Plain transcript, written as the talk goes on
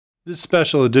This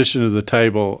special edition of The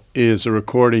Table is a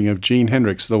recording of Jeanne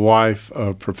Hendricks, the wife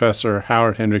of Professor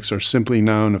Howard Hendricks, or simply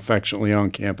known affectionately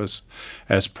on campus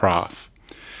as Prof.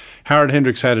 Howard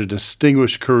Hendricks had a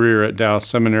distinguished career at Dallas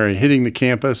Seminary, hitting the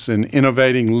campus and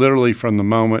innovating literally from the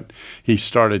moment he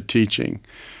started teaching,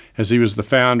 as he was the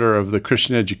founder of the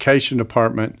Christian Education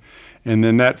Department, and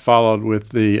then that followed with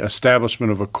the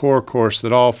establishment of a core course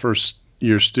that all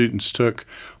first-year students took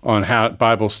on how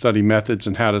Bible study methods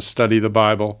and how to study the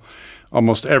Bible.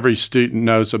 Almost every student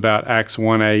knows about Acts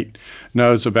 1:8,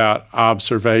 knows about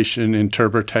observation,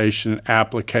 interpretation,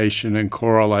 application, and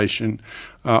correlation.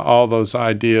 All those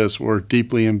ideas were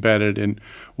deeply embedded in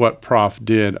what Prof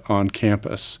did on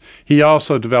campus. He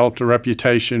also developed a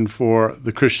reputation for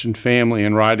the Christian family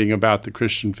and writing about the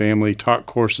Christian family, taught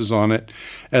courses on it,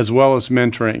 as well as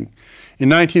mentoring. In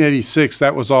 1986,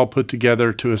 that was all put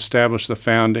together to establish the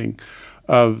founding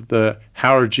of the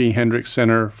Howard G. Hendricks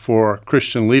Center for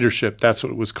Christian Leadership. That's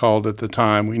what it was called at the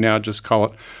time. We now just call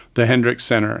it the Hendricks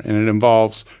Center, and it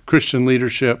involves Christian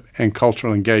leadership and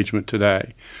cultural engagement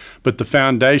today. But the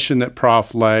foundation that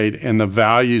Prof laid and the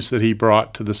values that he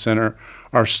brought to the center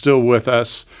are still with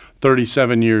us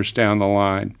 37 years down the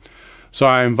line. So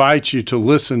I invite you to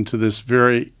listen to this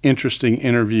very interesting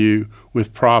interview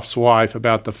with Prof's wife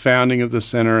about the founding of the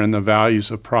center and the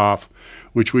values of Prof,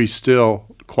 which we still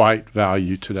quite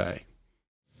value today.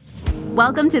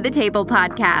 Welcome to the Table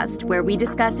Podcast, where we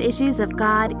discuss issues of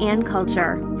God and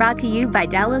culture, brought to you by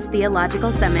Dallas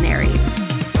Theological Seminary.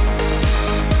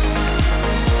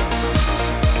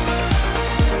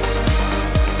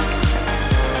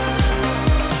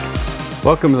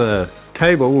 Welcome to the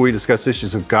Table, where we discuss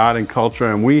issues of God and culture,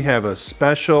 and we have a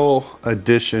special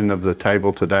edition of the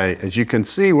Table today. As you can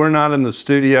see, we're not in the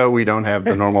studio. We don't have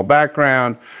the normal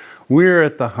background. We're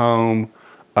at the home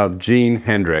of Jeanne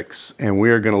Hendricks, and we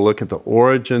are going to look at the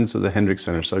origins of the Hendricks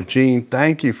Center. So, Jeanne,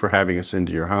 thank you for having us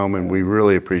into your home, and we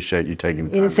really appreciate you taking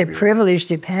the time. It's a privilege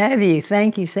to have you.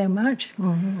 Thank you so much.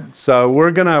 So,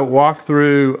 we're going to walk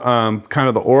through kind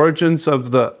of the origins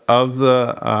of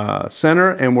the center,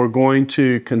 and we're going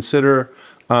to consider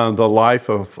the life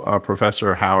of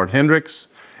Professor Howard Hendricks.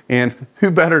 And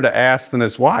who better to ask than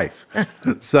his wife?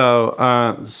 So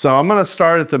I'm going to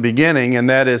start at the beginning, and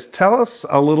that is, tell us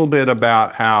a little bit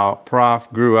about how Prof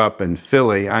grew up in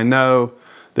Philly. I know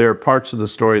there are parts of the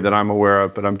story that I'm aware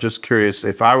of, but I'm just curious,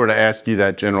 if I were to ask you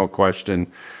that general question,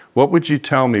 what would you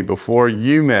tell me before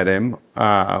you met him?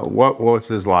 What was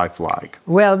his life like?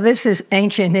 Well, this is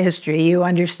ancient history, you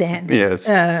understand. Yes.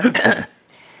 And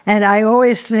I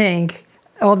always think,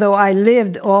 although I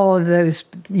lived all of those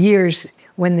years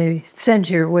when the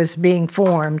center was being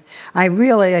formed, I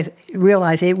realized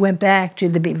it went back to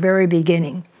the very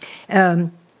beginning.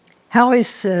 How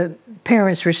his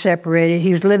parents were separated.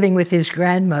 He was living with his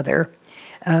grandmother,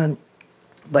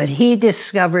 but he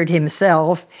discovered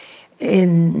himself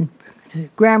in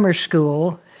grammar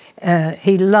school.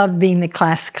 He loved being the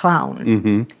class clown.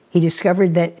 Mm-hmm. He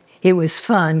discovered that it was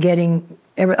fun getting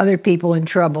other people in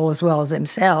trouble as well as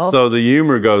himself. So the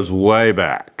humor goes way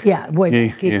back. Yeah, way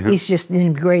back. He's just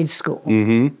in grade school.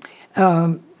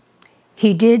 Mm-hmm.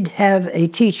 He did have a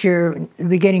teacher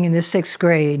beginning in the 6th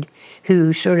grade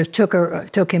who sort of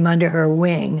took him under her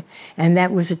wing, and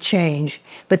that was a change.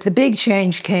 But the big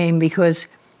change came because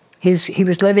he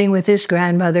was living with his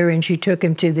grandmother, and she took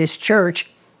him to this church,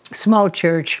 small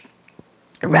church,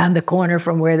 around the corner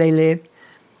from where they lived,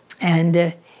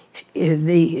 and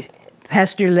the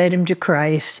pastor led him to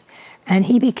Christ, and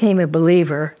he became a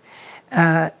believer,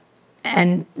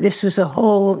 and this was a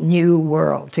whole new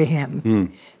world to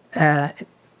him. And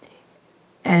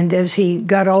as he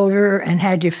got older and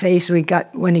had to face,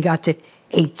 when he got to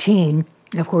 18,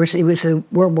 of course, it was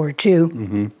World War II,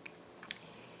 mm-hmm.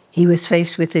 He was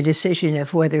faced with the decision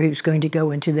of whether he was going to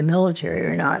go into the military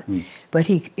or not. But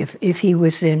if he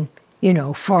was in,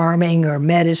 farming or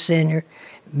medicine or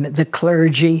the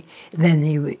clergy, then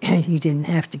he didn't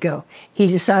have to go. He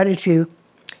decided to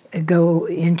go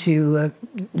into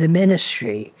the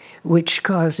ministry, which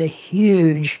caused a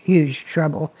huge, huge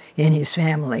trouble in his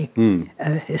family.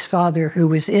 His father, who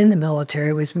was in the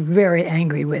military, was very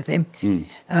angry with him.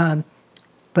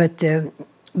 But the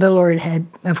Lord had,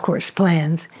 of course,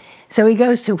 plans. So he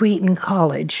goes to Wheaton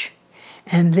College,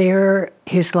 and there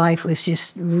his life was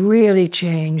just really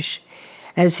changed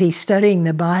as he's studying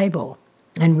the Bible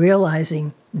and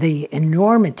realizing the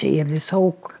enormity of this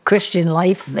whole Christian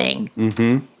life thing.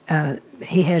 Mm-hmm.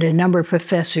 He had a number of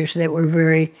professors that were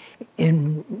very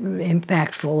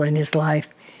impactful in his life.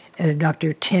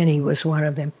 Dr. Tenney was one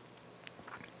of them.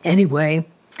 Anyway,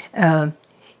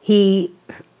 he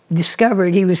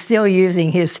discovered he was still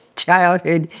using his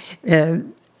childhood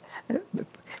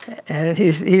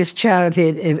his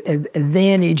childhood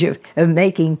advantage of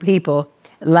making people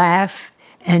laugh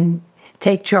and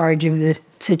take charge of the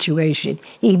situation.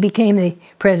 He became the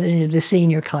president of the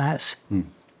senior class,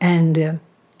 and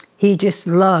he just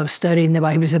loved studying the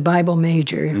Bible. He was a Bible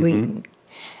major.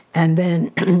 And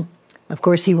then, of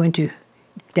course, he went to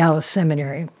Dallas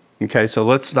Seminary. Okay, so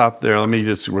let's stop there. Let me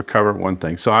just recover one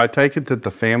thing. So I take it that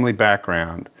the family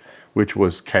background, which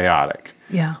was chaotic,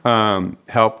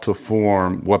 helped to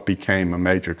form what became a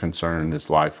major concern in his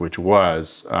life, which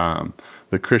was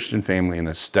the Christian family and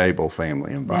a stable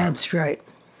family environment. That's right.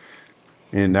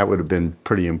 And that would have been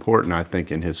pretty important, I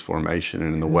think, in his formation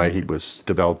and in the way he was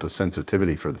developed a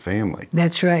sensitivity for the family.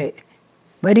 That's right.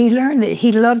 But he learned that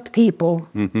he loved people.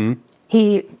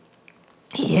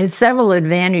 He had several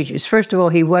advantages. First of all,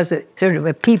 he was a sort of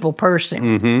a people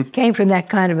person. He came from that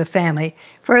kind of a family.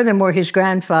 Furthermore, his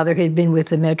grandfather had been with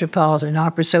the Metropolitan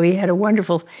Opera, so he had a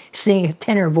wonderful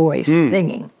tenor voice,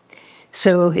 singing.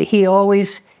 So he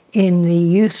always, in the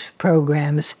youth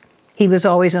programs, he was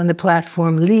always on the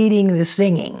platform leading the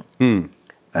singing.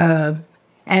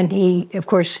 And he, of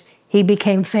course, he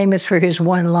became famous for his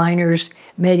one-liners,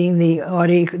 making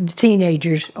the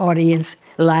teenagers' audience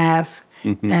laugh.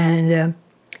 And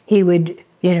he would,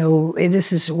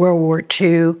 this is World War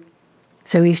II,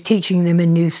 so he's teaching them a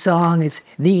new song. It's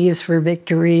V is for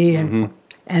Victory, and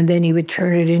then he would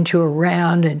turn it into a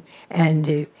round. And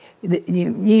you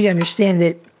need to understand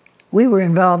that we were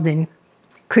involved in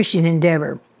Christian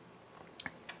Endeavor,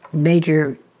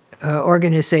 major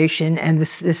organization, and the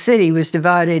city was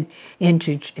divided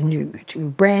into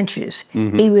branches.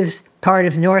 He was part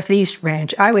of Northeast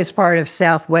branch. I was part of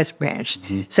Southwest branch.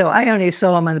 So I only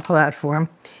saw him on the platform.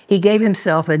 He gave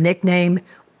himself a nickname.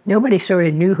 Nobody sort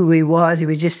of knew who he was. He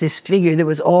was just this figure that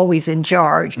was always in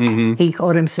charge. He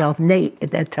called himself Nate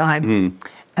at that time.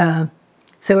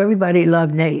 So everybody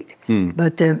loved Nate.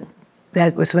 But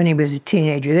that was when he was a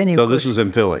teenager. Then this was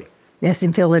in Philly? Yes,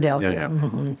 in Philadelphia.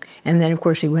 And then, of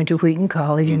course, he went to Wheaton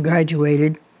College and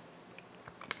graduated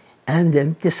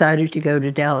and decided to go to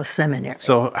Dallas Seminary.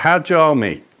 So how'd y'all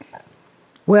meet?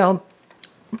 Well,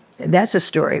 that's a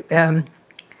story.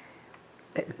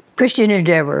 Christian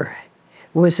Endeavor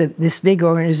was this big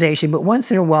organization, but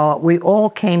once in a while, we all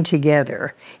came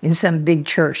together in some big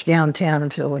church downtown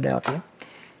in Philadelphia.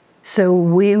 So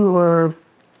we were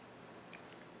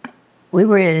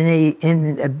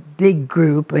in a big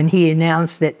group, and he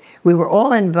announced that we were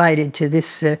all invited to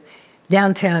this big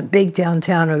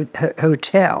downtown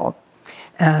hotel.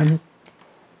 And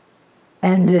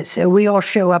so we all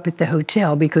show up at the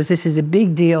hotel because this is a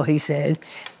big deal, he said,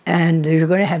 and they're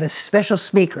going to have a special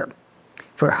speaker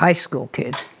for high school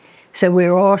kids. So we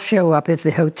all show up at the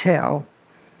hotel,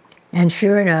 and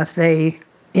sure enough, they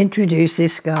introduce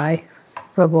this guy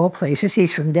from all places.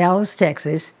 He's from Dallas,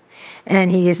 Texas, and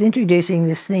he is introducing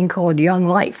this thing called Young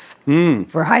Life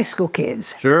for high school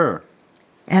kids. Sure.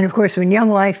 And of course, when Young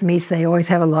Life meets, they always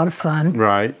have a lot of fun.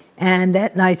 Right. And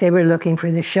that night, they were looking for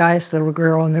the shyest little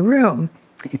girl in the room.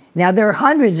 Now, there are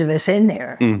hundreds of us in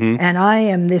there, and I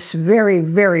am this very,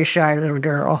 very shy little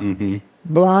girl.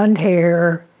 Blonde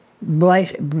hair,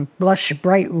 blush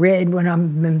bright red when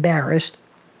I'm embarrassed.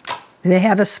 They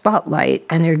have a spotlight,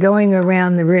 and they're going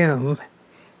around the room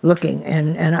looking,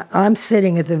 and I'm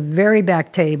sitting at the very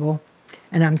back table,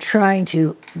 and I'm trying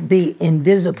to be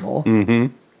invisible,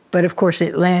 but of course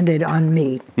it landed on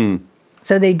me.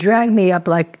 So they dragged me up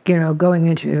like, going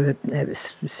into a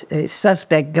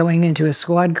suspect going into a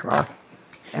squad car.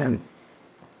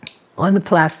 On the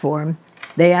platform,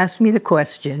 they asked me the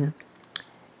question,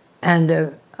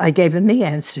 and I gave them the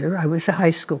answer. I was a high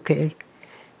school kid.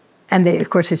 And they, of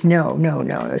course, it's no.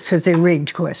 It's a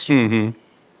rigged question.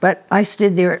 But I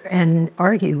stood there and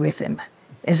argued with him.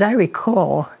 As I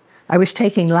recall, I was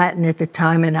taking Latin at the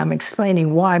time, and I'm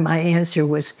explaining why my answer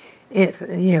was,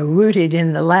 rooted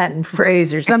in the Latin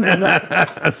phrase or something like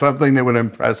that. Something that would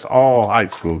impress all high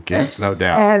school kids, no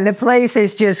doubt. And the place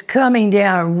is just coming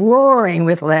down, roaring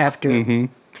with laughter.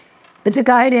 But the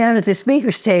guy down at the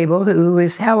speaker's table, who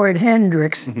was Howard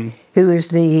Hendricks, who is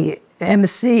the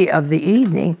MC of the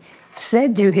evening,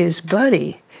 said to his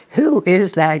buddy, "Who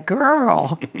is that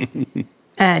girl?"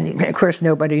 And, of course,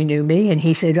 nobody knew me. And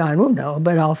he said, "I don't know,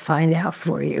 but I'll find out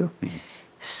for you."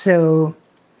 So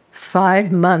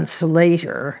 5 months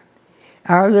later,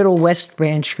 our little West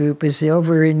Branch group is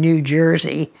over in New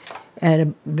Jersey at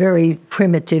a very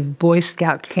primitive Boy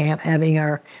Scout camp having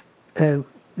our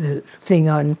thing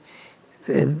on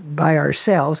by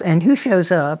ourselves. And who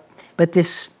shows up but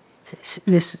this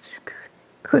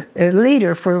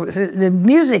leader, for the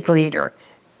music leader.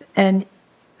 And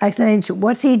I said,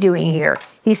 what's he doing here?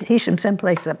 He's from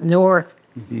someplace up north.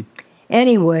 Mm-hmm.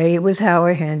 Anyway, it was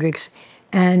Howard Hendricks,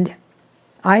 and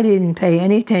I didn't pay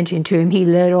any attention to him. He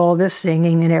led all the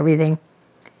singing and everything.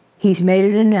 He made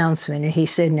an announcement, and he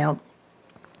said, now,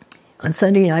 on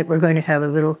Sunday night, we're going to have a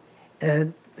little,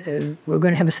 we're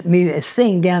going to have a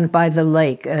thing down by the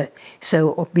lake.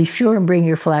 So be sure and bring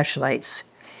your flashlights.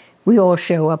 We all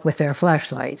show up with our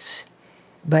flashlights.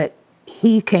 But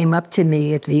he came up to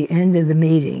me at the end of the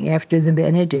meeting, after the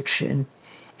benediction,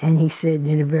 and he said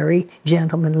in a very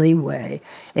gentlemanly way,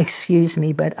 excuse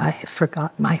me, but I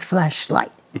forgot my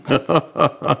flashlight.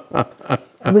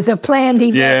 It was a planned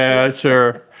event. Yeah,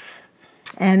 sure.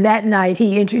 And that night,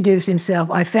 he introduced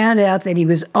himself. I found out that he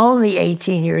was only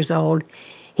 18 years old.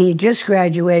 He had just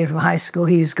graduated from high school.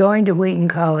 He was going to Wheaton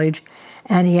College,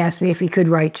 and he asked me if he could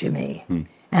write to me.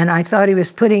 And I thought he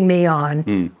was putting me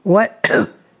on.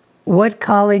 What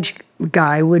college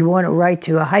guy would want to write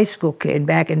to a high school kid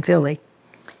back in Philly?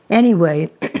 Anyway,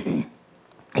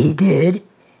 he did,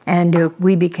 and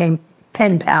we became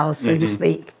pen pals, so to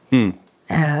speak.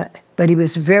 But he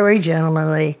was very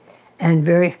gentlemanly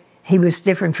and he was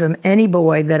different from any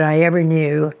boy that I ever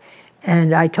knew.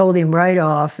 And I told him right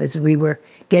off as we were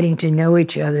getting to know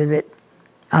each other that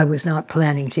I was not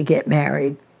planning to get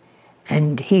married.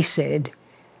 And he said,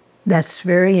 that's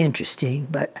very interesting,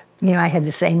 but, I had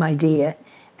the same idea.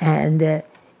 And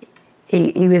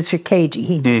he was cagey.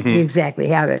 He just knew exactly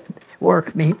how to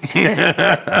work me.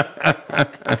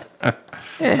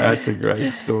 That's a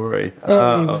great story.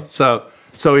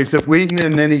 So he's at Wheaton,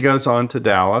 and then he goes on to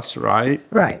Dallas, right?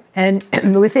 Right. And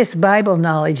with this Bible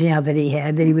knowledge now that he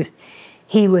had, that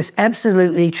he was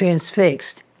absolutely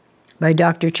transfixed by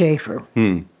Dr. Chafer.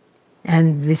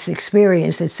 And this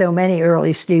experience that so many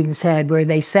early students had where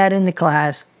they sat in the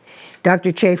class,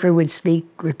 Dr. Chafer would speak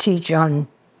or teach on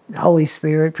the Holy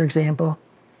Spirit, for example.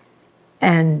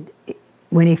 And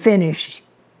when he finished,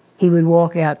 he would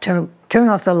walk out, turn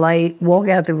off the light, walk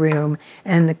out the room,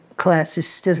 and the class is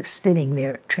still sitting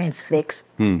there, transfixed,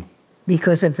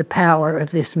 because of the power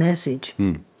of this message.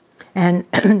 And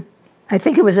I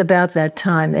think it was about that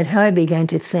time that I began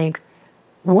to think,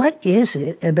 what is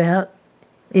it about,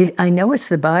 I know it's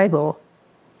the Bible,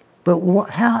 but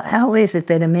how is it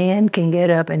that a man can get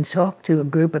up and talk to a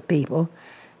group of people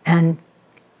and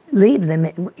leave them,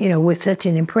 with such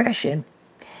an impression?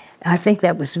 I think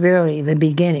that was really the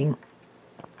beginning.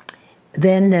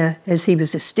 Then, as he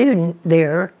was a student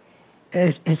there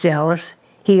at Dallas,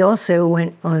 he also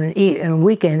went on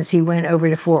weekends. He went over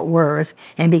to Fort Worth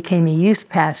and became a youth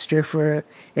pastor for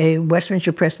a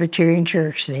Westminster Presbyterian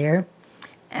church there.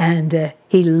 And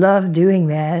he loved doing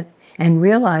that and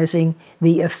realizing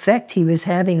the effect he was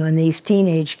having on these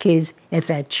teenage kids at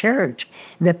that church,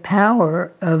 the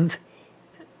power of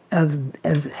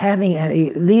having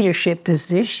a leadership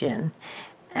position,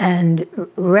 and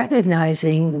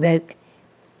recognizing that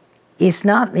it's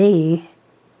not me,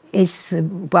 it's the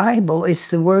Bible,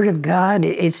 it's the Word of God,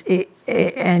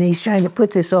 and he's trying to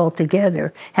put this all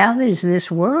together. How does this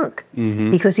work?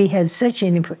 Because he had such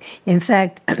in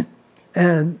fact,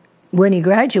 when he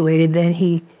graduated, then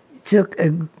he took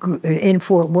in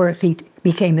Fort Worth, he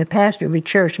became a pastor of a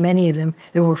church, many of them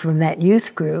that were from that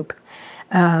youth group.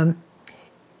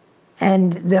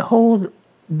 And the whole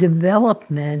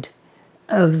development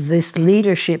of this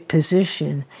leadership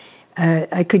position,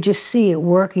 I could just see it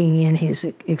working in his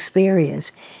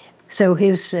experience. So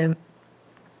his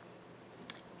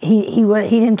he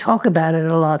didn't talk about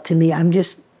it a lot to me. I'm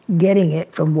just getting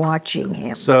it from watching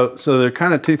him. So there are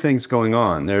kind of two things going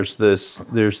on. There's this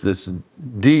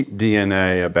deep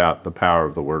DNA about the power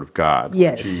of the Word of God.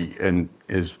 Yes. Which he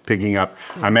is picking up.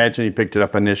 I imagine he picked it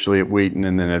up initially at Wheaton,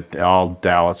 and then all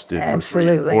Dallas did was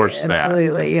reinforce that.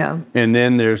 Absolutely, yeah. And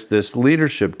then there's this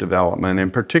leadership development,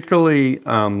 and particularly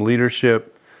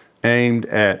leadership aimed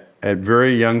at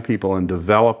very young people and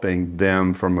developing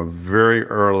them from a very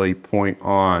early point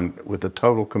on with a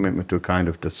total commitment to a kind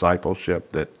of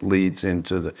discipleship that leads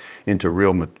into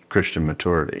real Christian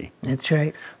maturity. That's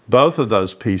right. Both of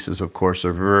those pieces, of course,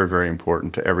 are very, very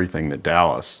important to everything that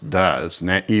Dallas does,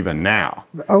 even now.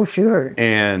 Oh, sure.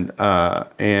 And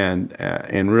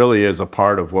really is a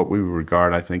part of what we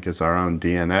regard, I think, as our own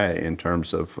DNA in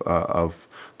terms of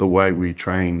the way we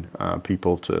train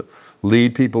people to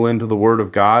lead people into the Word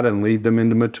of God and lead them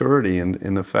into maturity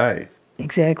in the faith.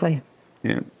 Exactly.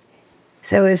 Yeah.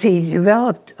 So as he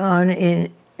developed on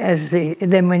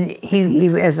when he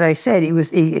as I said,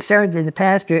 he started in the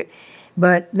pastorate,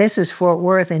 but this was Fort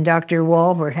Worth, and Dr.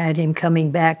 Walver had him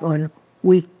coming back on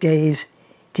weekdays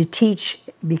to teach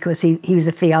because he was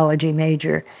a theology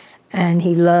major, and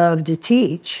he loved to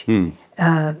teach.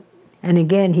 And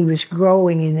again, he was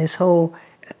growing in this whole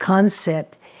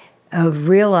concept of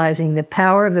realizing the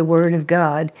power of the Word of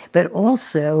God, but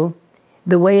also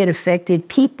the way it affected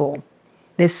people.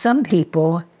 That some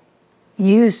people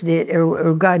used it,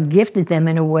 or God gifted them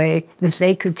in a way that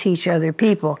they could teach other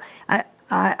people.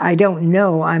 I don't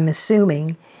know, I'm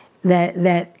assuming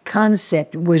that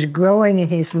concept was growing in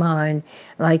his mind,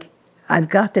 like, I've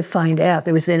got to find out.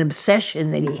 There was an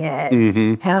obsession that he had.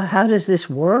 Mm-hmm. How does this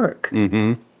work?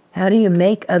 Mm-hmm. How do you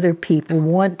make other people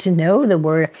want to know the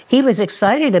Word? He was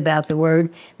excited about the Word,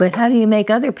 but how do you make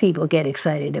other people get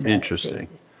excited about it? Interesting.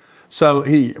 So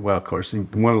of course,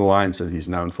 one of the lines that he's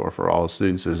known for all his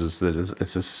students is that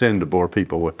it's a sin to bore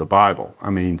people with the Bible. I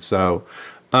mean, so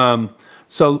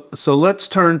let's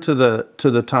turn to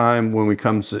the time when we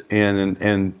comes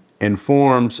in and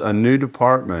forms a new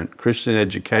department, Christian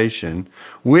education,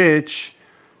 which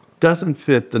doesn't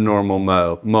fit the normal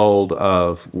mold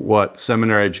of what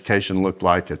seminary education looked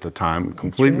like at the time.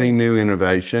 Completely new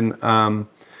innovation.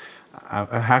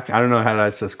 I don't know how to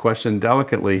ask this question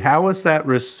delicately. How was that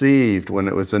received when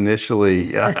it was initially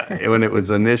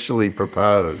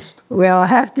proposed? Well, I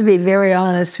have to be very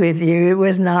honest with you. It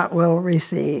was not well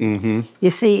received. Mm-hmm. You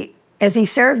see, as he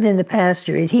served in the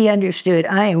pastorate, he understood,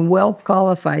 I am well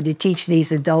qualified to teach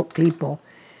these adult people,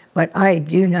 but I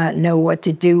do not know what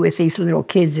to do with these little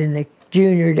kids in the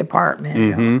junior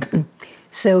department. Mm-hmm.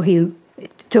 So he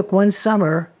took one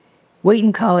summer.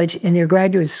 Wheaton College in their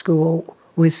graduate school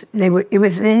it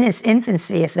was in its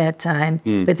infancy at that time,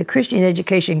 but the Christian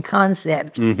education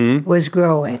concept was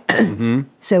growing. Mm-hmm.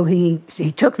 So he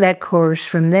took that course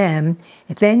from them.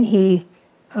 And then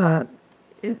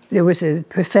there was a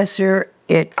professor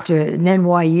at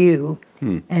NYU,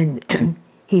 and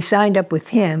he signed up with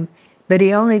him, but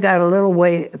he only got a little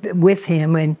way with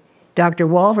him when Dr.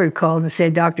 Walford called and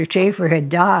said Dr. Schaefer had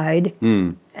died,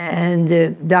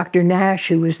 and Dr. Nash,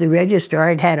 who was the registrar,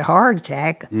 had had a heart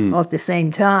attack all at the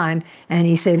same time, and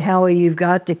he said, Howie, you've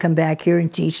got to come back here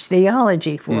and teach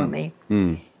theology for me.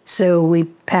 So we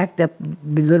packed up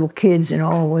the little kids and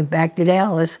all went back to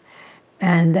Dallas,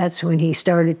 and that's when he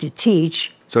started to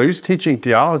teach. So he was teaching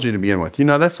theology to begin with. You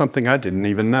know, that's something I didn't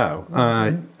even know.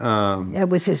 That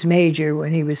was his major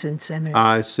when he was in seminary.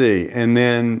 I see. And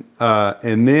then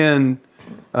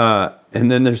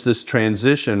there's this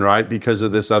transition, right, because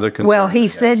of this other concern. Well, he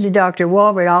said to Dr.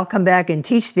 Walford, I'll come back and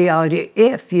teach theology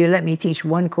if you let me teach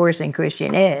one course in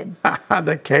Christian ed.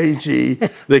 the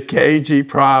KG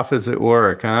prof is at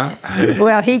work, huh?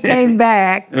 Well, he came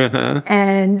back,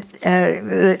 and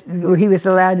he was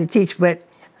allowed to teach, but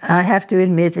I have to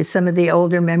admit that some of the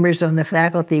older members on the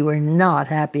faculty were not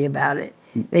happy about it.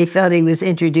 They felt he was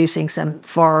introducing some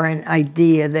foreign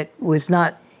idea that was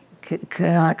not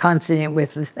consonant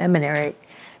with the seminary.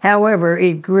 However,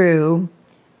 it grew,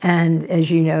 and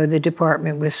as you know, the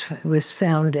department was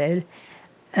founded,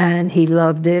 and he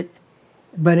loved it.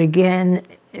 But again,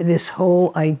 this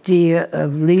whole idea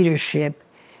of leadership,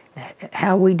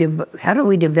 how do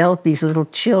we develop these little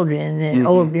children and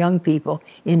old young people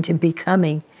into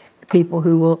becoming people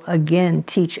who will again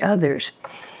teach others?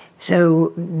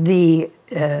 So the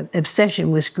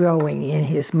obsession was growing in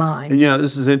his mind. You know,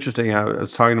 this is interesting. I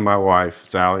was talking to my wife,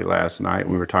 Sally, last night.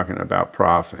 We were talking about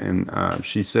Prof, and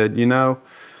she said, you know,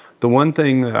 the one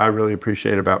thing that I really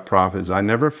appreciate about Prof is I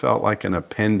never felt like an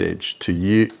appendage to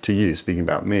you, speaking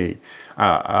about me,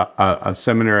 a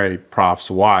seminary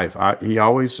prof's wife. He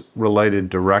always related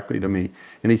directly to me,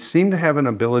 and he seemed to have an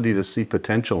ability to see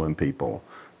potential in people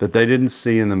that they didn't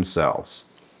see in themselves.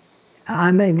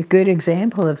 I'm a good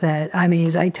example of that. I mean,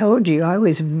 as I told you, I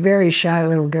was a very shy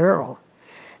little girl,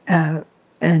 and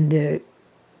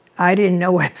I didn't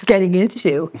know what I was getting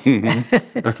into.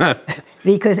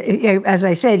 Because, as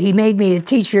I said, he made me a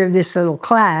teacher of this little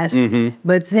class,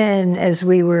 but then as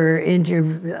we were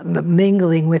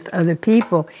mingling with other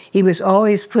people, he was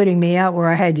always putting me out where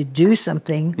I had to do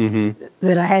something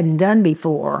that I hadn't done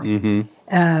before.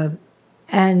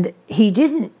 And he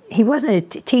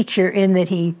wasn't a teacher in that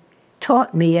he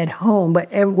taught me at home, but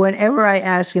whenever I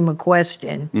asked him a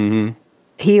question,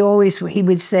 he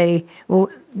would say, well,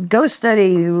 go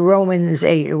study Romans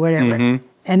 8 or whatever,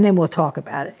 and then we'll talk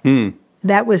about it.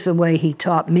 That was the way he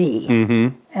taught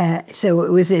me. So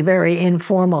it was a very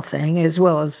informal thing, as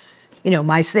well as, you know,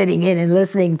 my sitting in and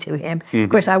listening to him. Of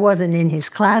course, I wasn't in his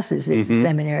classes at the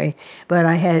seminary, but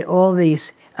I had all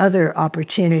these other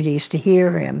opportunities to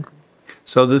hear him.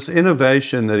 So this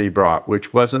innovation that he brought,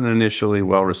 which wasn't initially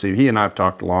well received, he and I have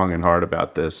talked long and hard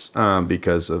about this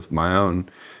because of my own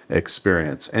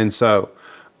experience. And so,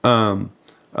 but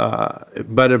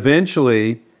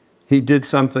eventually he did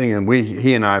something, and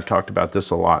he and I have talked about this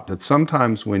a lot, that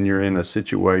sometimes when you're in a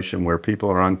situation where people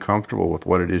are uncomfortable with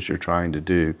what it is you're trying to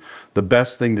do, the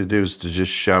best thing to do is to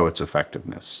just show its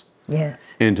effectiveness.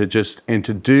 Yes. And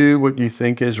to do what you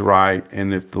think is right,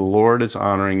 and if the Lord is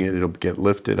honoring it, it'll get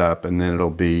lifted up, and then it'll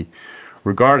be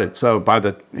regarded. So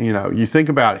you think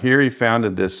about here, he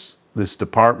founded this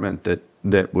department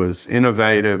that was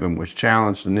innovative and was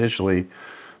challenged initially.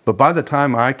 But by the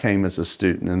time I came as a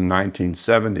student in the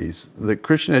 1970s, the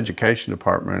Christian Education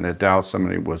Department at Dallas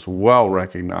Seminary was well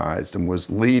recognized and was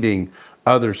leading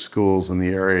other schools in the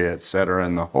area, et cetera.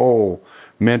 And the whole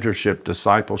mentorship,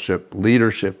 discipleship,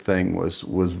 leadership thing was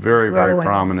very, very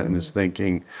prominent in his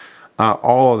thinking.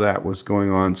 All of that was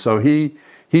going on. So he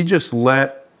just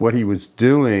let what he was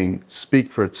doing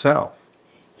speak for itself.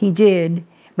 He did.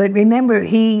 But remember,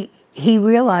 he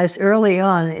realized early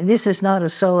on, this is not a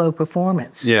solo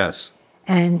performance. Yes.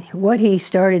 And what he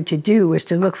started to do was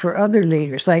to look for other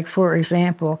leaders. Like, for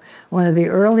example, one of the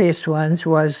earliest ones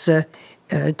was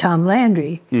Tom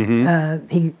Landry,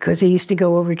 because he used to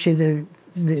go over to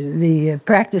the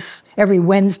practice every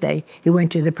Wednesday. He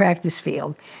went to the practice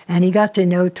field, and he got to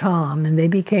know Tom, and they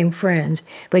became friends.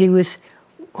 But he was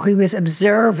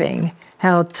observing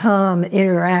how Tom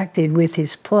interacted with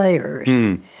his players.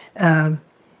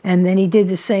 And then he did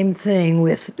the same thing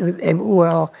with,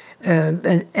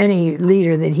 any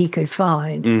leader that he could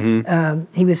find.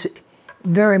 He was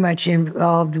very much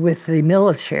involved with the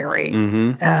military.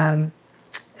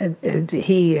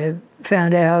 He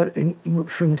found out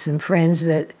from some friends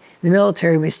that the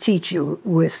military was teaching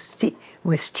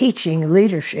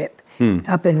leadership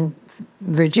up in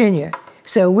Virginia.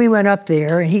 So we went up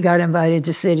there, and he got invited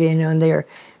to sit in on their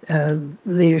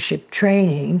leadership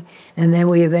training, and then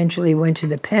we eventually went to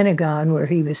the Pentagon, where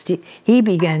he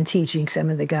began teaching some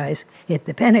of the guys at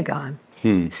the Pentagon.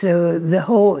 So the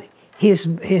whole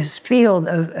his field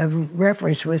of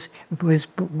reference was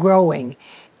growing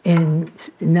in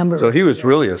number. So he was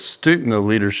really a student of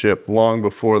leadership long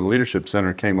before the Leadership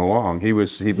Center came along. He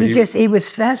was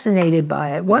fascinated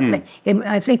by it.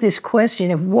 I think this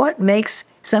question of what makes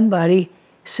somebody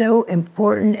so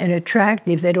important and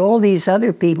attractive that all these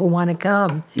other people want to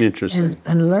come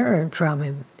and learn from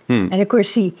him. And of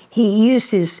course, he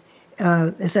used his,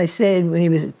 as I said, when he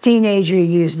was a teenager, he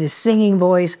used his singing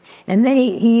voice, and then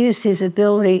he used his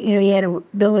ability, he had an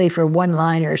ability for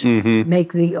one-liners,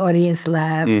 make the audience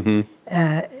laugh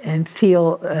and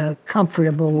feel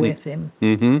comfortable with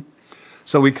him.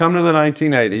 So we come to the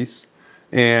 1980s,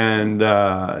 and,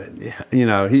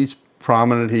 he's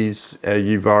prominent. He's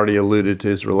you've already alluded to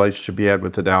his relationship he had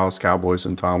with the Dallas Cowboys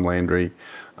and Tom Landry.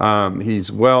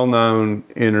 He's well known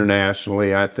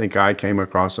internationally. I think I came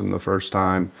across him the first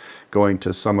time going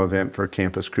to some event for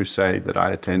Campus Crusade that I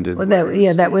attended. Well,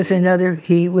 that was another.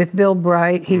 With Bill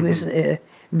Bright, he was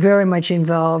very much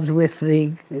involved with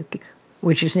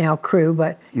which is now Crew,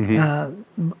 but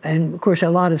and of course a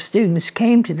lot of students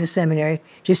came to the seminary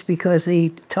just because he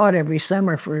taught every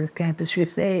summer for Campus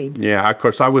Crusade. Yeah, of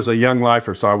course I was a young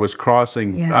lifer, so I was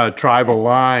crossing tribal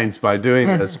lines by doing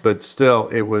this, but still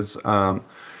it was,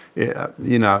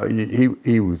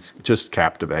 he was just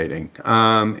captivating.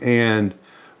 And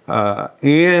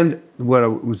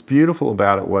what was beautiful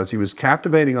about it was he was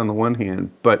captivating on the one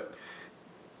hand, but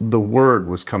the word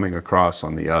was coming across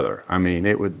on the other. I mean,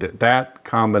 that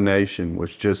combination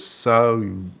was just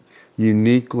so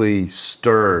uniquely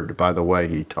stirred by the way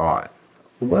he taught.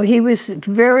 Well, he was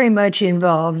very much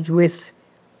involved with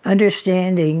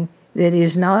understanding that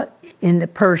is not in the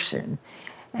person.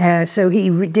 So he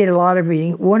did a lot of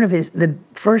reading. One of the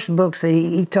first books that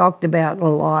he talked about a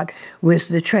lot was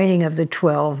The Training of the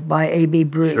 12 by A.B.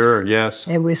 Bruce. Sure, yes.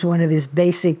 It was one of his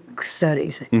basic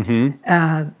studies.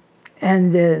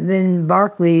 And then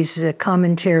Barclay's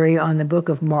commentary on the book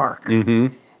of Mark.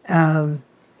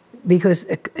 Because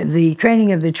the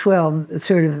Training of the 12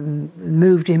 sort of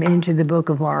moved him into the book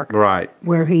of Mark. Right.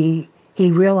 Where he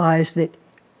realized that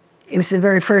it was the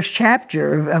very first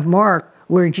chapter of Mark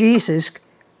where Jesus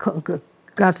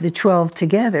got the 12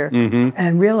 together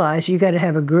and realized you got to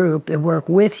have a group that work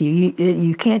with you.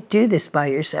 You can't do this by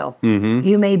yourself.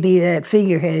 You may be that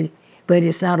figurehead, but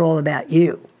it's not all about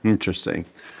you. Interesting.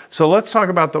 So let's talk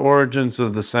about the origins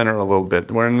of the center a little bit.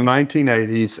 We're in the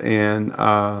 1980s, and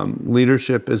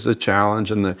leadership is a challenge.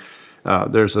 And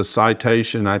there's a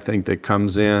citation, I think, that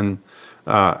comes in.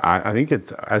 I think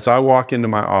as I walk into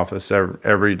my office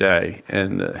every day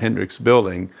in the Hendricks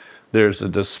building, there's a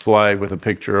display with a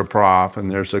picture of Prof, and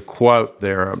there's a quote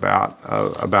there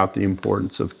about the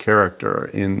importance of character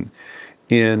in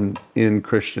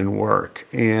Christian work.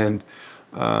 And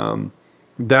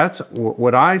That's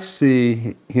what I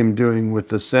see him doing with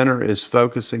the center is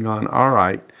focusing on, all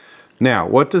right, now,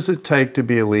 what does it take to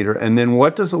be a leader? And then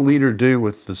what does a leader do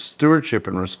with the stewardship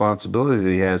and responsibility that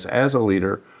he has as a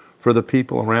leader for the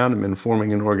people around him in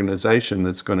forming an organization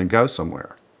that's going to go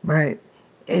somewhere? Right.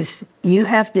 You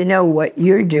have to know what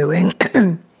you're doing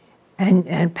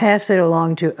and pass it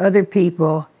along to other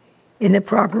people in the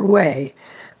proper way.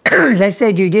 As I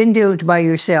said, you didn't do it by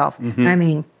yourself. Mm-hmm. I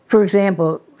mean, for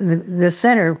example, the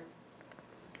center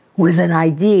was an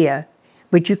idea,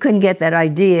 but you couldn't get that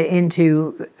idea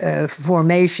into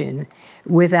formation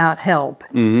without help.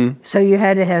 Mm-hmm. So you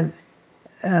had to have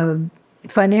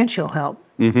financial help.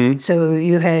 Mm-hmm. So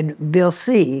you had Bill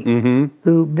C.,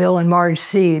 mm-hmm. Bill and Marge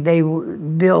C.,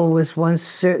 Bill was once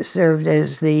served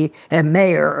as the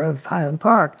mayor of Highland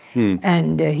Park,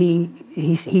 and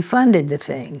he funded the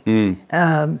thing.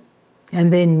 And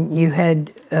then you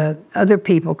had other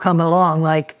people come along,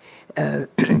 like, well,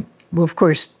 of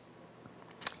course,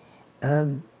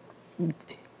 right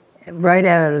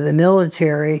out of the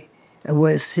military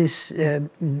was his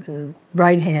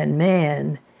right-hand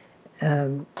man.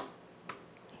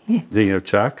 Thinking of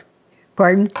Chuck?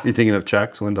 Pardon? You thinking of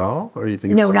Chuck Swindoll, or are you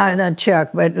thinking? No, of not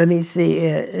Chuck. But let me see.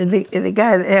 The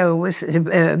guy was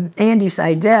Andy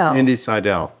Seidel. Andy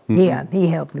Seidel. Mm-hmm. Yeah, he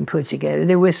helped him put together.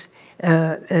 There was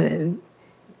a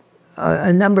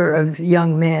number of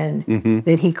young men mm-hmm.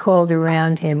 that he called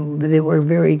around him that were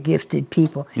very gifted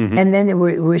people, mm-hmm. and then there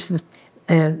was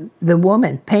the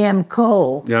woman, Pam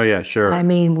Cole. Oh, yeah, sure. I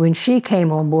mean, when she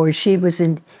came on board, she was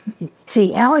in...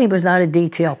 See, Allie was not a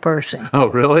detail person. Oh,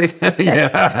 really?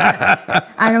 Yeah.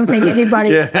 I don't think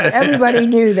everybody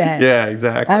knew that. Yeah,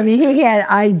 exactly. I mean, he had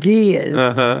ideas.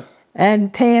 Uh-huh.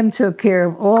 And Pam took care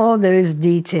of all those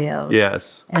details.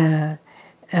 Yes.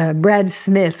 Brad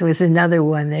Smith was another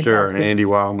one that Sure, and Andy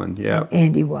Wildman, yeah.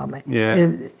 Andy Wildman. Yeah.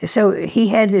 So he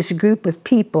had this group of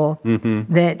people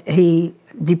mm-hmm. that he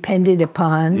depended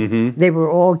upon. Mm-hmm. They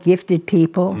were all gifted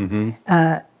people, mm-hmm.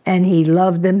 And he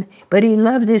loved them. But he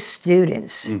loved his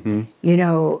students. Mm-hmm. You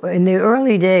know, in the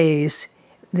early days,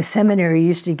 the seminary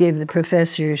used to give the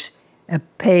professors a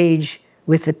page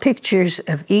with the pictures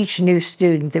of each new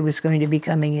student that was going to be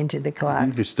coming into the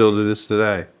class. You still do this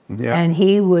today. Yeah. And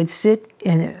he would sit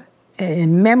and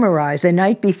memorize the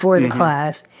night before the mm-hmm.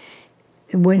 class.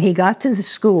 When he got to the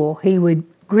school, he would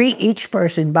greet each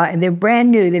person and they're brand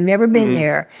new, they've never been mm-hmm.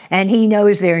 there, and he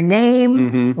knows their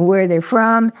name, mm-hmm. where they're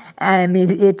from. I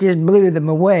mean, it just blew them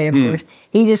away, of course.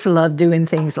 He just loved doing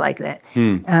things like that.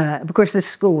 Of course, the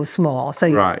school was small,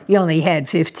 so right. you only had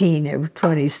 15 or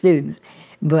 20 students,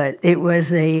 but it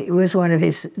was one of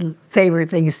his favorite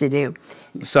things to do.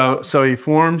 So he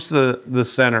forms the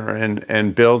center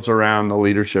and builds around the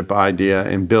leadership idea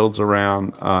and builds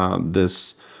around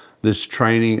this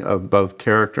training of both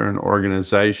character and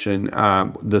organization.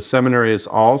 The seminary has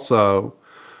also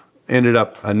ended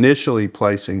up initially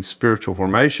placing spiritual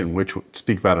formation, which would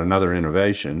speak about another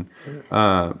innovation.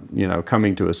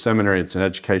 Coming to a seminary, it's an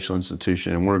educational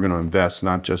institution, and we're going to invest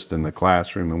not just in the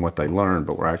classroom and what they learn,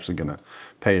 but we're actually going to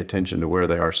pay attention to where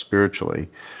they are spiritually.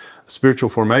 Spiritual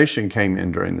formation came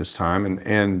in during this time,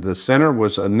 and the center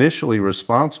was initially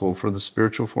responsible for the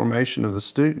spiritual formation of the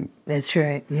student. That's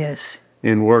right, yes.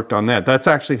 And worked on that. That's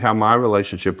actually how my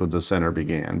relationship with the center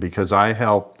began, because I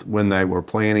helped when they were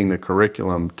planning the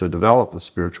curriculum to develop the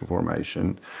spiritual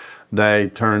formation. They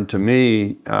turned to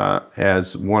me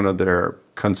as one of their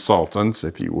consultants,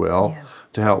 if you will, yeah.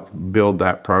 to help build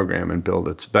that program and build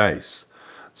its base.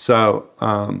 So,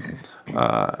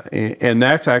 and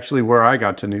that's actually where I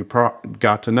got to know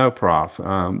Prof.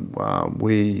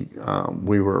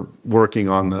 We were working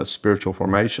on the spiritual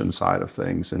formation side of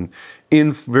things, and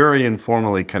very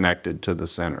informally connected to the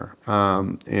center.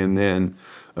 And then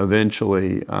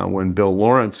eventually, when Bill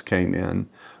Lawrence came in,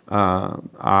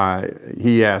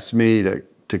 he asked me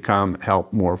to come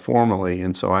help more formally,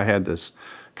 and so I had this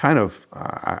kind of,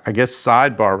 I guess,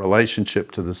 sidebar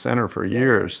relationship to the center for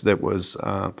years that was,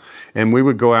 and we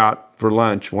would go out for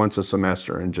lunch once a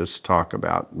semester and just talk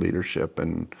about leadership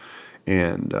and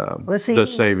the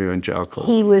state of evangelicals.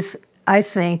 He was, I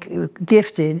think,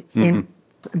 gifted mm-hmm.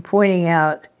 in pointing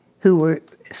out who were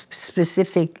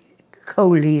specific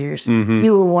co-leaders. Mm-hmm.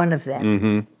 You were one of them.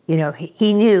 Mm-hmm. You know,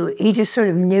 he just sort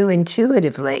of knew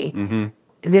intuitively mm-hmm.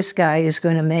 this guy is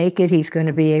going to make it. He's going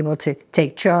to be able to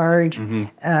take charge, mm-hmm.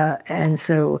 And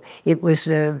so it was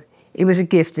a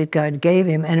gift that God gave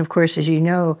him. And of course, as you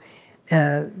know,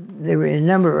 there were a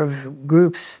number of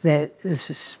groups that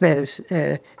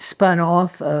spun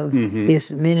off of mm-hmm.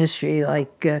 his ministry,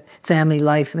 like Family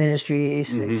Life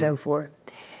Ministries mm-hmm. and so forth.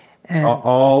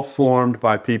 all formed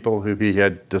by people who he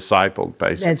had discipled,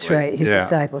 basically. That's right, his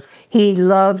disciples. He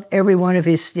loved every one of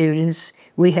his students.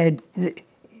 We had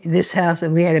this house,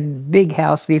 and we had a big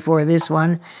house before this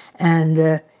one,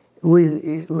 and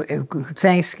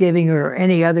Thanksgiving or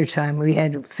any other time, we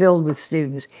had filled with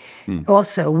students.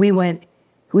 Also,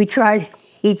 he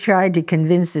tried to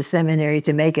convince the seminary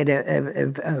to make it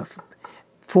a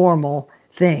formal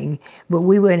thing, but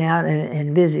we went out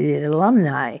and visited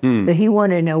alumni. But he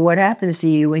wanted to know what happens to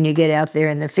you when you get out there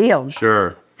in the field.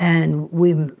 Sure. And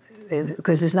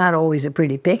because it's not always a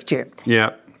pretty picture.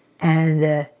 Yeah.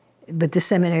 And but the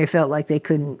seminary felt like they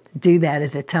couldn't do that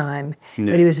at the time. Yeah.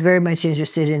 But he was very much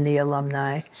interested in the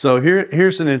alumni. So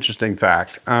here's an interesting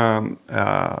fact,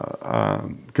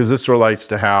 because this relates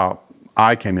to how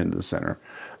I came into the center.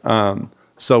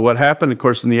 So what happened, of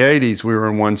course, in the 80s, we were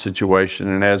in one situation,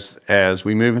 and as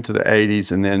we move into the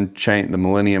 80s and then the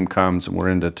millennium comes and we're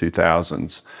into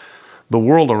 2000s, the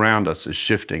world around us is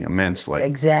shifting immensely.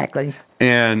 Exactly.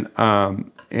 And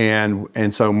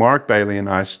so Mark Bailey and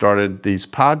I started these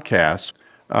podcasts.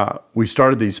 We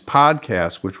started these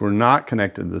podcasts, which were not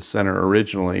connected to the center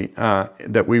originally,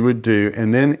 that we would do.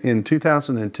 And then in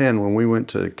 2010, when we went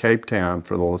to Cape Town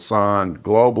for the Lausanne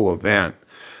Global event,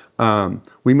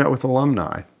 we met with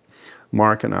alumni,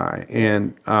 Mark and I.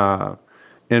 And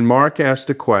Mark asked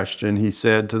a question. He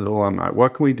said to the alumni,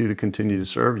 "What can we do to continue to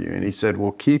serve you?" And he said,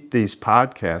 "Well, keep these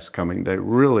podcasts coming. They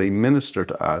really minister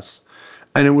to us."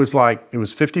 And it was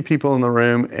 50 people in the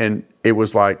room, and it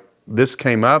was like this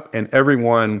came up, and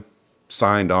everyone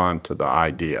signed on to the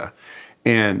idea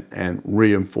and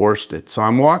reinforced it. So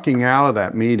I'm walking out of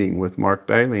that meeting with Mark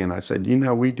Bailey, and I said,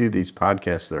 we do these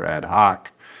podcasts, they're ad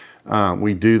hoc.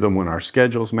 We do them when our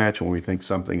schedules match, when we think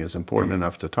something is important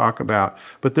enough to talk about.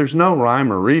 But there's no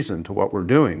rhyme or reason to what we're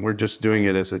doing. We're just doing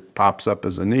it as it pops up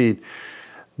as a need.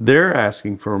 They're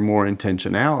asking for more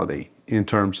intentionality in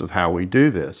terms of how we do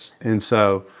this. And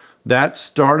so that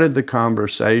started the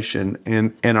conversation,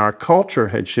 and our culture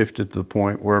had shifted to the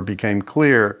point where it became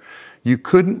clear you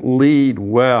couldn't lead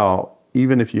well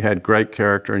even if you had great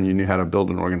character and you knew how to build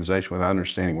an organization without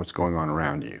understanding what's going on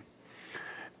around you.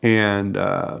 And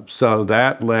so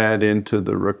that led into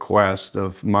the request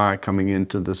of my coming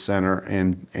into the center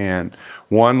and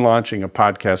launching a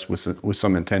podcast with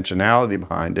some intentionality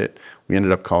behind it. We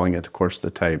ended up calling it, of course, The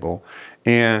Table,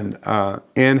 and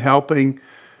helping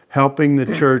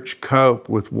the church cope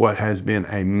with what has been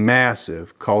a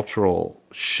massive cultural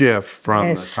shift from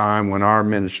the time when our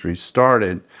ministry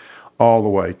started all the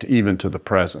way to even to the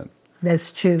present.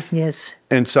 That's true, yes.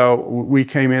 And so we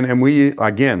came in, and we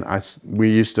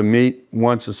used to meet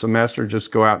once a semester,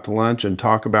 just go out to lunch and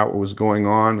talk about what was going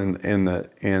on and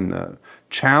the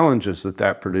challenges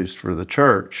that produced for the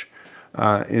church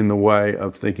in the way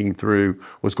of thinking through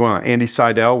what's going on. Andy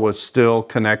Seidel was still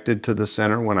connected to the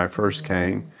center when I first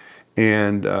came.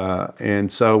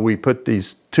 And so we put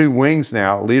these two wings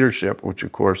now, leadership, which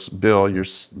of course Bill,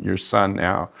 your son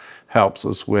now, helps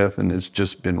us with, and it's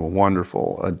just been a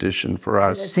wonderful addition for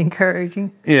us. That's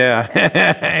encouraging. Yeah,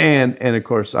 and of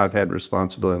course I've had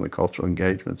responsibility on the cultural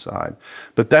engagement side.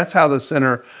 But that's how the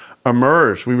center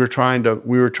emerged. We were trying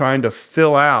to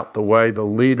fill out the way the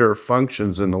leader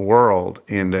functions in the world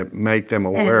and to make them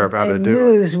aware of how to do it. It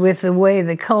moves with the way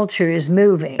the culture is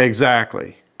moving.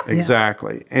 Exactly.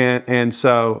 Yeah. And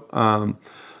so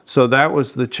that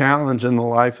was the challenge in the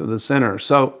life of the center.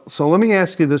 So let me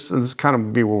ask you this, and this kind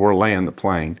of be where we're laying the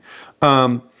plane.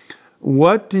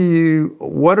 What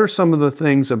are some of the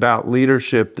things about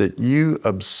leadership that you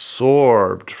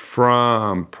absorbed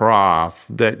from Prof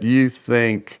that you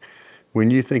think, when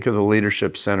you think of the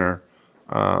Leadership Center,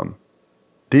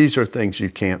 these are things you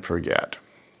can't forget?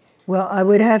 Well, I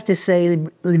would have to say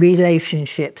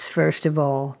relationships, first of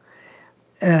all.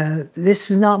 This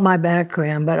was not my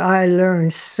background, but I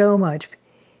learned so much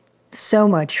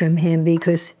from him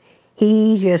because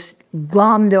he just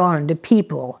glommed on to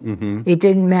people. Mm-hmm. It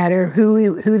didn't matter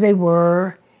who they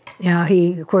were. Now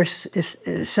of course,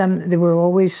 there were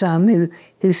always some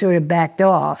who sort of backed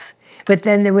off, but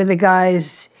then there were the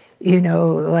guys,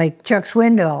 like Chuck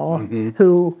Swindoll, mm-hmm.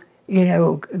 who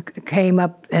came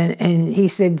up and he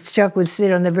said Chuck would sit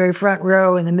on the very front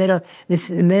row in the middle.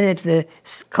 The minute the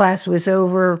class was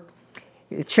over,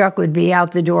 Chuck would be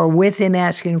out the door with him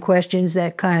asking questions,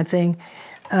 that kind of thing.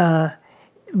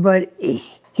 But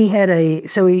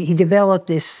he developed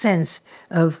this sense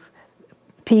of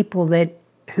people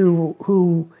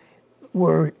who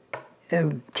were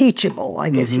teachable, I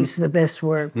guess mm-hmm. is the best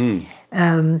word. Mm.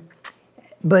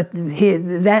 But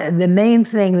the main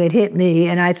thing that hit me,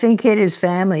 and I think hit his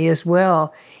family as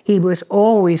well, he was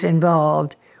always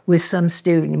involved with some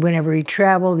student. Whenever he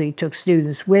traveled, he took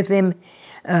students with him,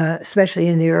 especially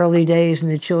in the early days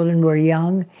when the children were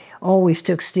young, always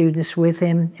took students with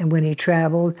him. And when he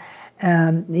traveled,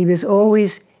 he was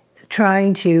always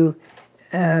trying to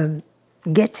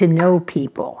get to know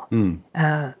people,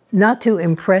 not to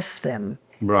impress them.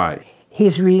 Right.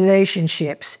 His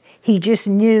relationships. He just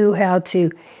knew how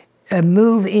to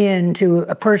move into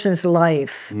a person's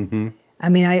life. I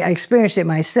mean, I experienced it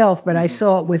myself, but I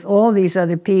saw it with all these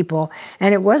other people.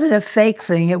 And it wasn't a fake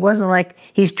thing. It wasn't like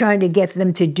he's trying to get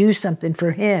them to do something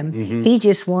for him. He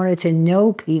just wanted to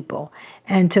know people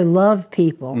and to love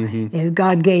people. And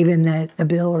God gave him that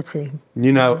ability.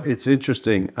 You know, it's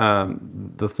interesting.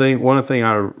 One thing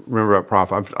I remember about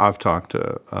Prof, I've talked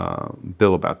to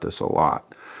Bill about this a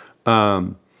lot.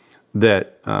 I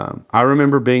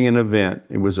remember being in an event.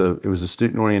 It was a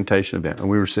student orientation event, and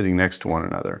we were sitting next to one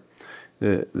another.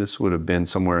 This would have been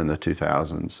somewhere in the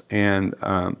 2000s,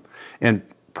 and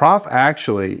Prof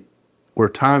actually were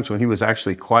times when he was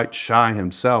actually quite shy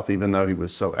himself, even though he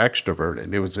was so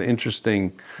extroverted. It was an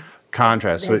interesting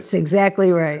contrast. That's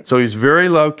exactly right. So he's very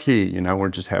low key. You know, we're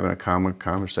just having a common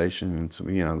conversation, and so,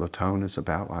 you know, the tone is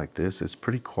about like this. It's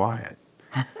pretty quiet.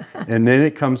 And then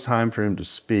it comes time for him to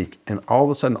speak, and all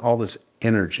of a sudden, all this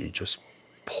energy just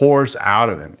pours out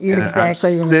of him. You're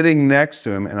exactly right. I'm sitting next to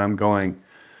him, and I'm going,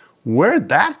 where'd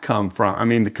that come from? I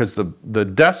mean, because the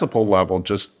decibel level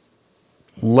just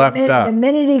leapt up. The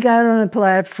minute he got on a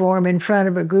platform in front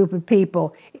of a group of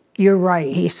people, you're right.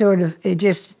 It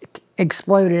just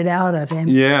exploded out of him.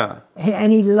 Yeah.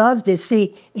 And he loved it.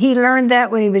 See, he learned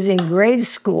that when he was in grade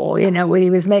school, you know, when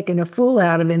he was making a fool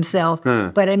out of himself.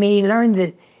 But I mean, he learned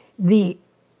that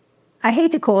I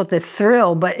hate to call it the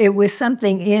thrill, but it was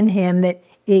something in him that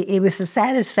it was a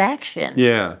satisfaction.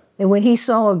 Yeah. And when he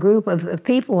saw a group of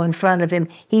people in front of him,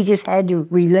 he just had to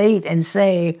relate and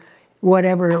say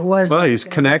whatever it was. Well, he's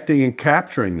connecting and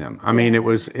capturing them. I mean, it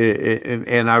was,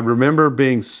 and I remember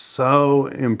being so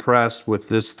impressed with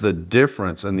the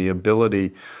difference and the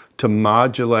ability to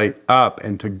modulate up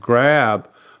and to grab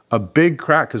a big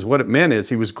crowd, because what it meant is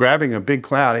he was grabbing a big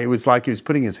crowd. It was like he was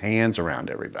putting his hands around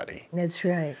everybody. That's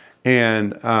right.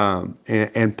 And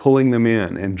pulling them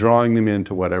in and drawing them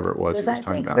into whatever it was he was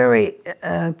talking about. Very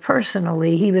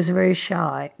personally, he was very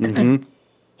shy.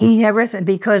 He never,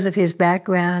 because of his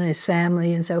background, his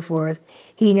family, and so forth,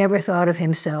 he never thought of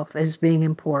himself as being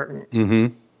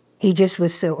important. He just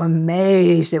was so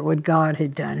amazed at what God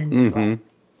had done in his life.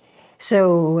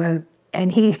 So,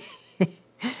 and he,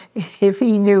 if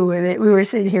he knew it, we were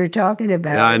sitting here talking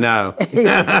about it. I know. He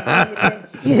said,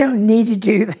 you don't need to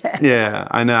do that. Yeah,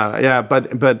 I know. Yeah, but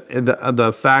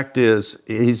the fact is,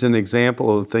 he's an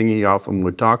example of the thing he often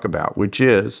would talk about, which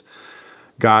is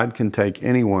God can take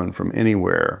anyone from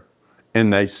anywhere,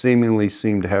 and they seemingly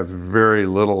seem to have very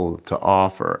little to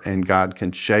offer, and God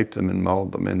can shape them and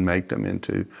mold them and make them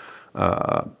into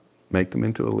a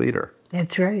leader.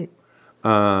 That's right.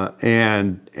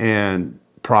 And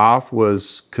Prof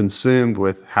was consumed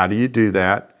with, how do you do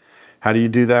that? How do you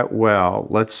do that well?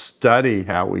 Let's study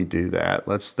how we do that.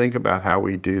 Let's think about how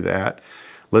we do that.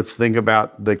 Let's think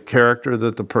about the character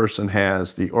that the person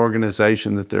has, the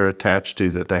organization that they're attached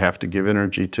to, that they have to give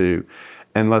energy to.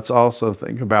 And let's also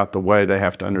think about the way they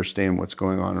have to understand what's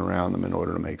going on around them in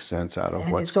order to make sense out of what's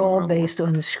going on. It's all based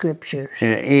on the scriptures.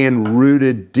 And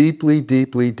rooted deeply,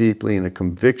 deeply, deeply in a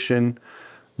conviction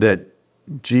that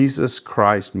Jesus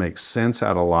Christ makes sense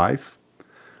out of life,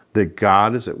 that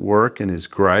God is at work in His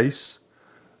grace,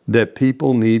 that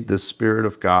people need the Spirit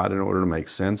of God in order to make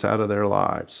sense out of their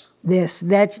lives. Yes,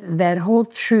 that whole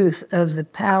truth of the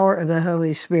power of the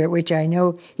Holy Spirit, which I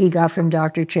know he got from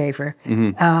Dr. Chafer,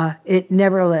 it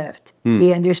never left.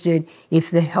 He understood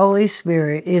if the Holy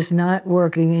Spirit is not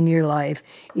working in your life,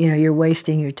 you know, you're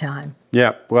wasting your time.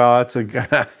 Yeah, well, it's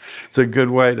a good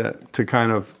way to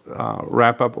kind of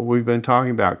wrap up what we've been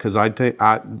talking about, because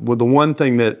the one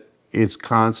thing that is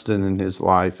constant in his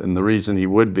life, and the reason he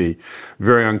would be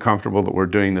very uncomfortable that we're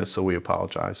doing this, so we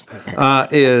apologize,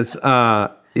 is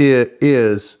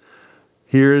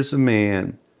here's a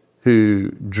man who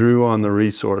drew on the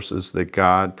resources that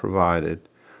God provided,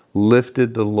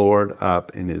 lifted the Lord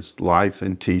up in his life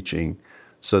and teaching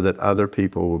so that other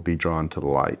people would be drawn to the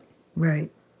light. Right.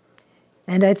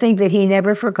 And I think that he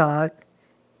never forgot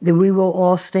that we will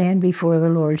all stand before the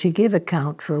Lord to give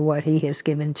account for what he has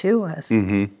given to us.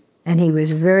 And he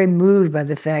was very moved by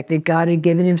the fact that God had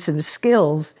given him some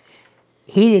skills.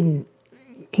 He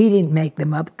didn't make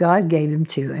them up. God gave them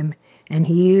to him, and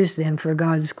he used them for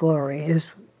God's glory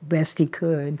as best he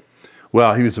could.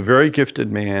 Well, he was a very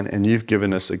gifted man, and you've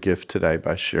given us a gift today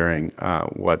by sharing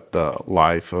what the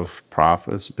life of Prof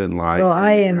has been like. Well,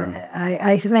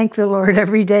 I thank the Lord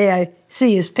every day I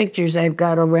see his pictures I've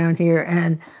got around here,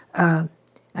 and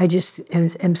I just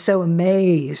am so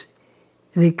amazed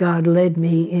that God led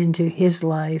me into his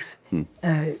life.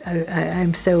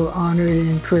 I'm so honored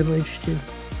and privileged to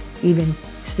even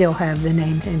still have the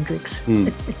name Hendricks.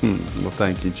 Well,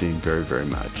 thank you, Jeanne, very, very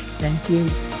much. Thank you.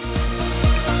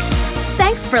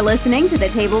 Thanks for listening to the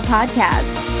Table Podcast.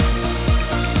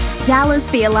 Dallas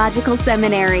Theological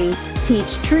Seminary.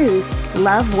 Teach truth,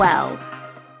 love well.